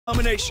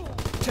Domination.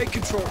 Take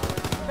control.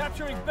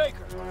 Capturing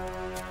Baker.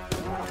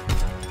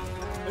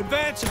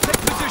 Advance and take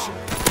position.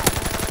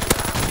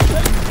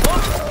 Baker,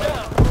 lock him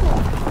down.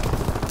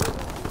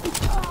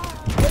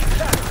 Take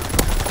that.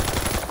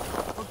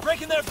 We're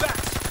breaking their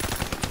backs.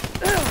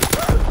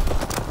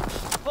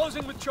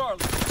 Closing with Charlie.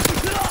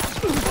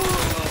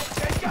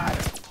 They got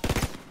him.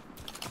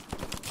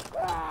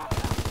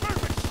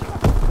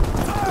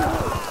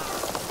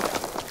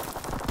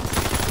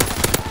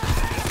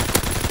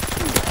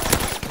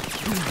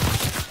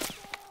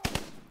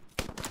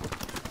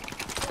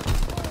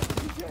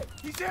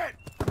 He's dead!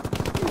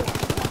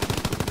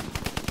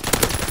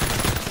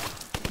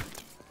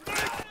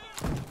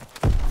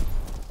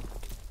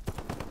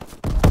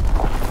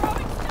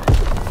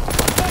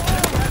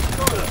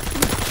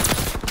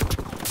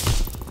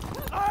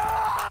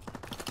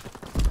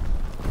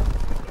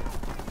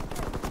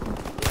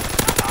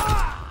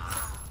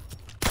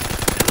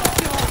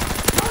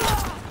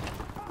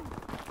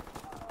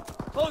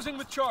 Closing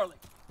with Charlie.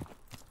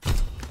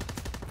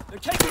 They're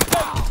taking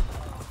Baker.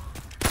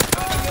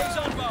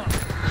 Liaison bomb.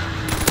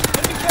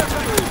 Enemy care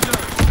package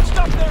observed.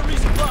 Stop their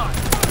resupply.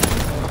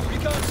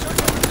 Recon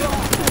searching for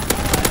bomb.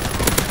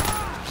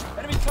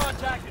 Enemy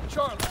contact at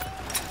Charlie.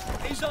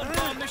 Liaison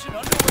bomb mission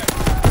underway.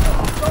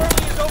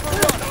 Charlie is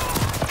overrun.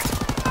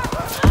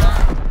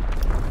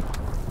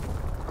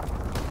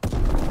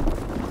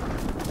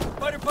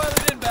 Fighter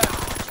pilot inbound.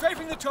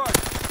 Strafing the target.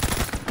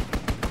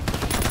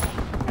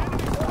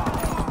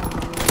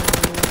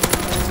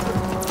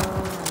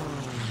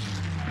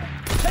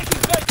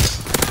 Taking Baker.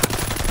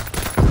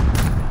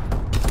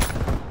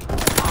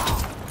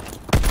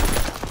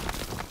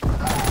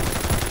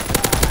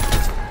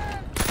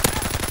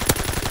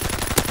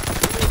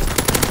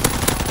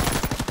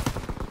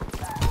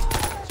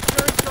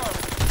 Securing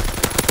Charlie.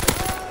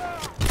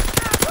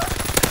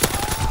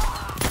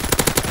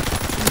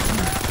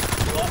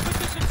 All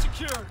positions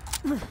secured.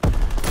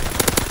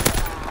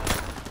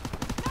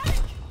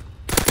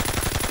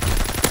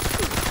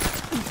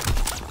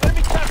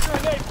 Enemy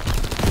capturing Able.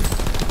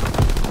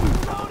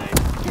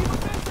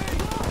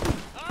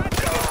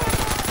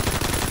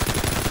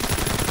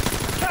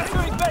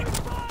 Capturing Baker.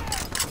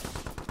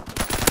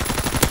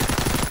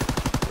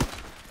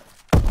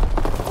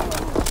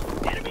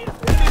 Enemy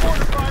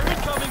mortar fire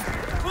incoming.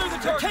 Clear the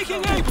target.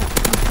 Taking Able.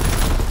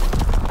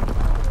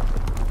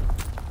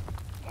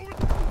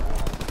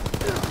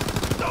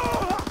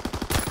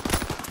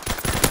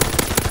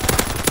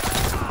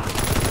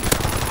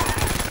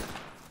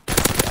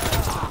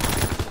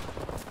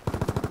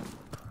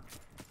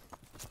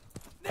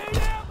 Need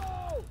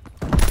ammo.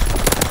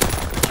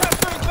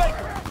 Capturing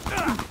Baker.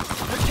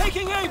 They're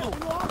taking Able.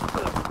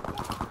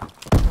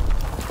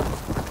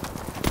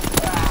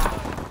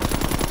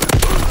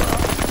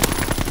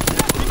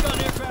 Recon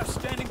aircraft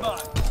standing by.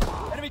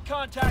 Enemy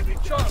contact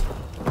at Charlie.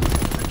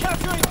 They're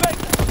capturing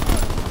Baker.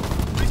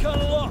 Recon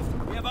aloft.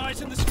 We have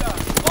eyes in the sky.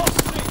 Lost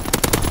C.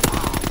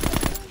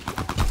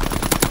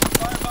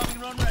 Firebombing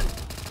run ready.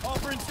 Call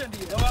for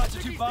incendiary. No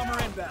altitude bomber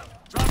inbound.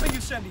 Dropping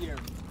incendiary.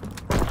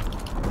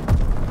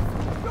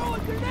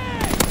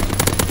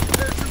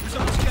 Paratroopers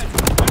on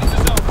schedule. Ready to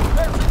zone.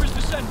 Paratroopers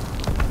descending.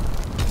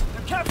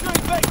 They're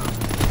capturing Baker.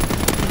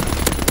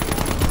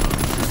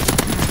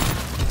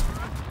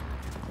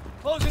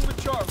 Closing with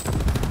Charlie.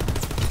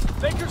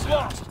 Baker's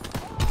lost.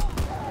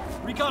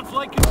 Recon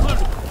flight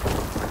concluded.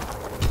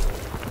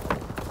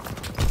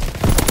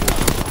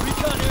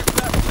 Recon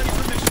aircraft ready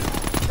for mission.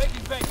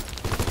 Taking Baker.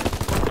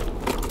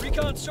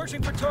 Recon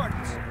searching for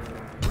targets.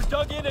 We're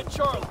dug in at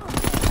Charlie.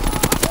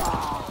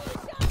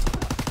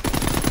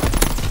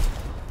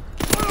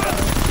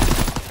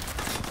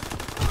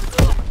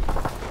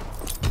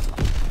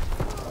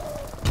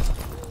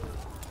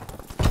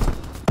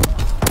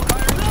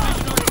 Firing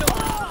division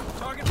artillery.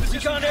 Target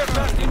position. Recon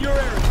aircraft in your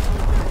area.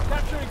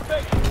 Capturing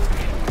Baker.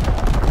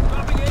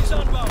 Dropping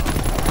Liaison bomb.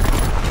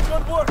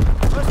 Good work.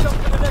 Let's jump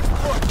to the next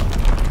point.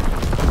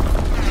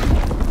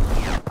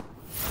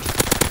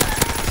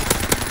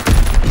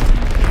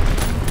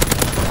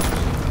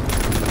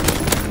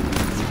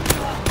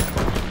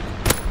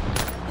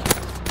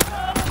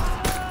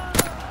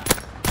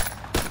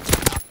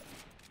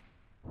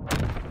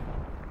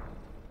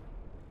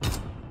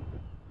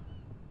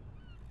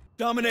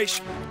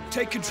 Domination.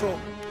 Take control.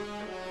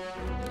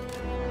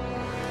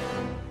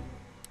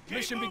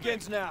 Mission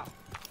begins now.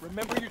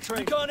 Remember your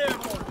training. Recon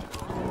airborne.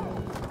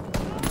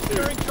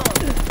 Securing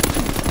Charlie.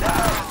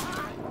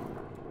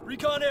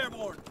 Recon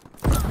airborne.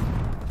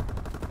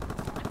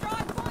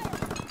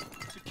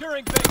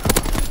 Securing Baker.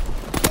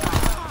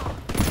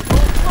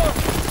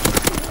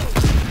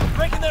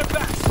 Breaking their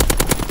backs.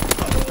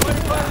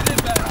 Fighter pilot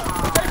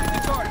inbound. Taking the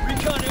target.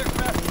 Recon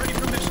aircraft ready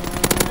for mission.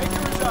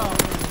 Baker is out.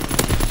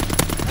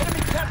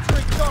 Enemy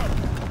capturing Charlie.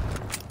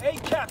 A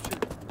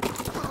captured.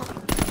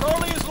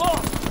 Charlie is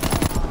lost.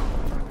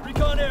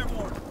 Recon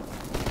airborne.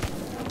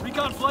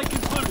 Recon flight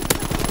concluded.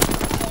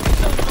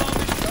 Liaison bomb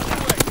mission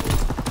underway.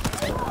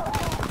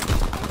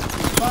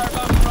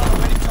 Firebombing run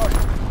awaiting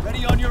target.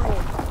 Ready on your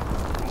order.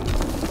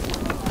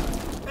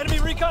 Enemy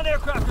recon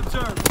aircraft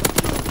observed.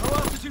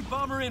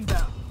 bomber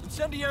inbound.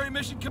 Incendiary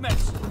mission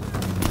commence.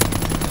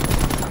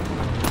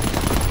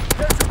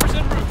 Paratroopers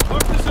en route.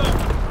 Mark the zone.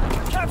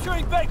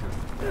 Capturing Baker.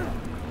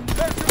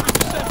 Paratroopers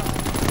descending.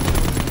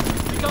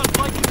 Recon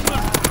flight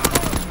concluded.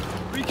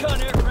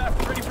 Recon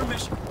aircraft ready for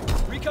mission.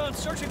 Recon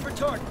searching for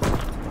target.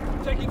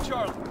 Taking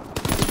Charlie.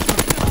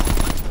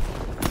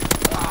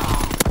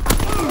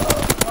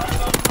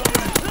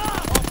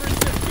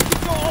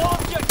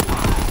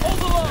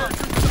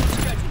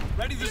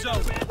 Ready the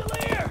zone.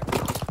 Bandolier!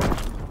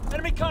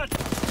 Enemy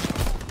contact.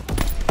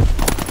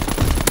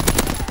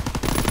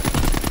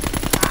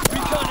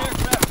 Recon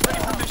aircraft ready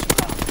for mission.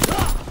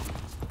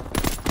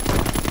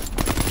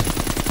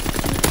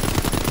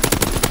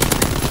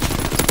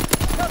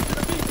 Capture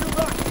the B-2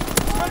 rocket.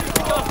 Ready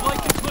to go.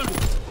 Flight concluded.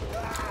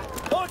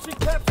 Launching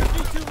capture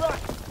B-2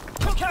 rocket.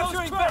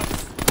 Capturing base.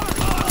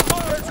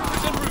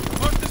 Paratroopers en route.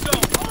 Mark the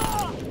zone.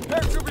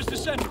 Paratroopers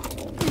descending.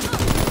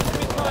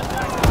 Enemy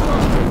contact.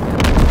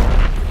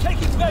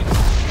 Taking base.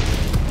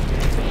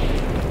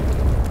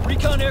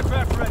 Recon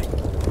aircraft ready.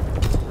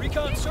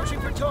 Recon searching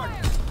for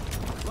targets.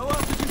 Low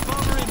altitude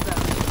bomber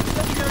inbound.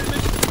 Secondary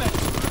mission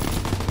commenced.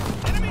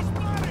 Enemy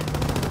spotted!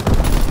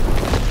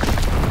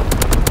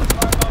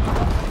 Fire bomber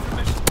ready for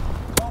mission.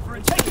 Call for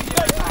taking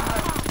base.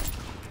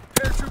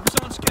 Paratroopers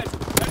on schedule.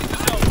 Ready to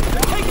zone.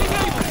 They're taking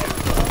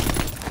Able.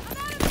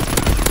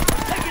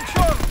 Taking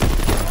Charlie.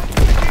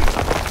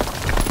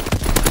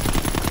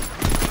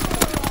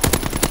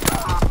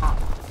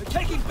 They're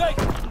taking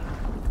Baker.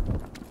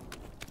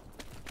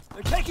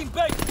 They're taking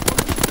Baker!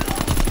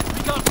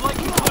 Recon flight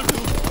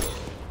concluded.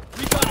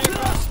 Recon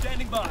aircraft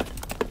standing by.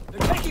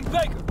 They're taking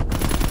Baker!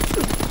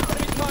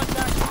 Enemy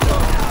contact with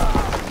Charlie.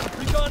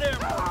 Recon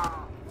airborne.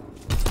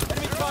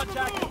 Enemy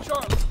contact with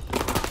Charlie.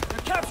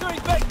 They're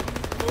capturing Baker!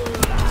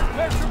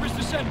 Paratroopers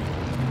descending.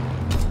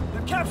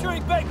 They're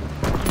capturing Baker!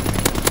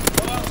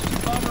 Low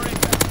altitude bomber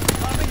inbound.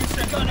 Topping the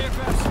Recon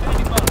aircraft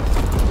standing by.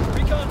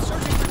 Recon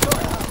searching for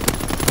target.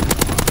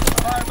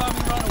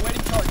 Firebombing run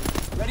awaiting target.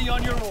 Ready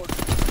on your order.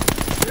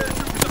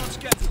 Paratroopers on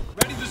schedule.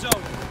 Ready the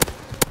zone.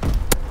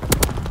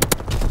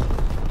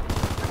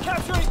 They're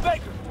capturing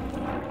Baker.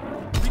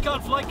 Recon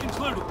flight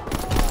concluded.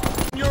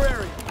 In your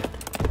area.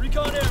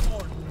 Recon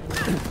airborne.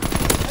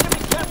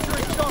 Enemy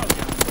capturing Charlie.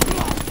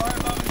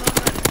 Firebombing run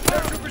ready.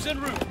 Paratroopers en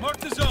route. Mark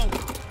the zone.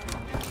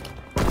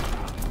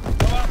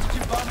 Low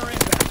altitude bomber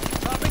inbound.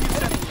 Topping and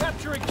setting.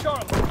 Capturing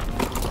Charlie.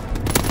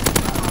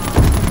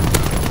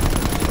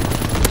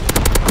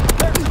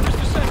 Paratroopers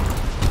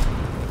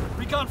descending.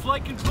 Recon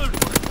flight concluded.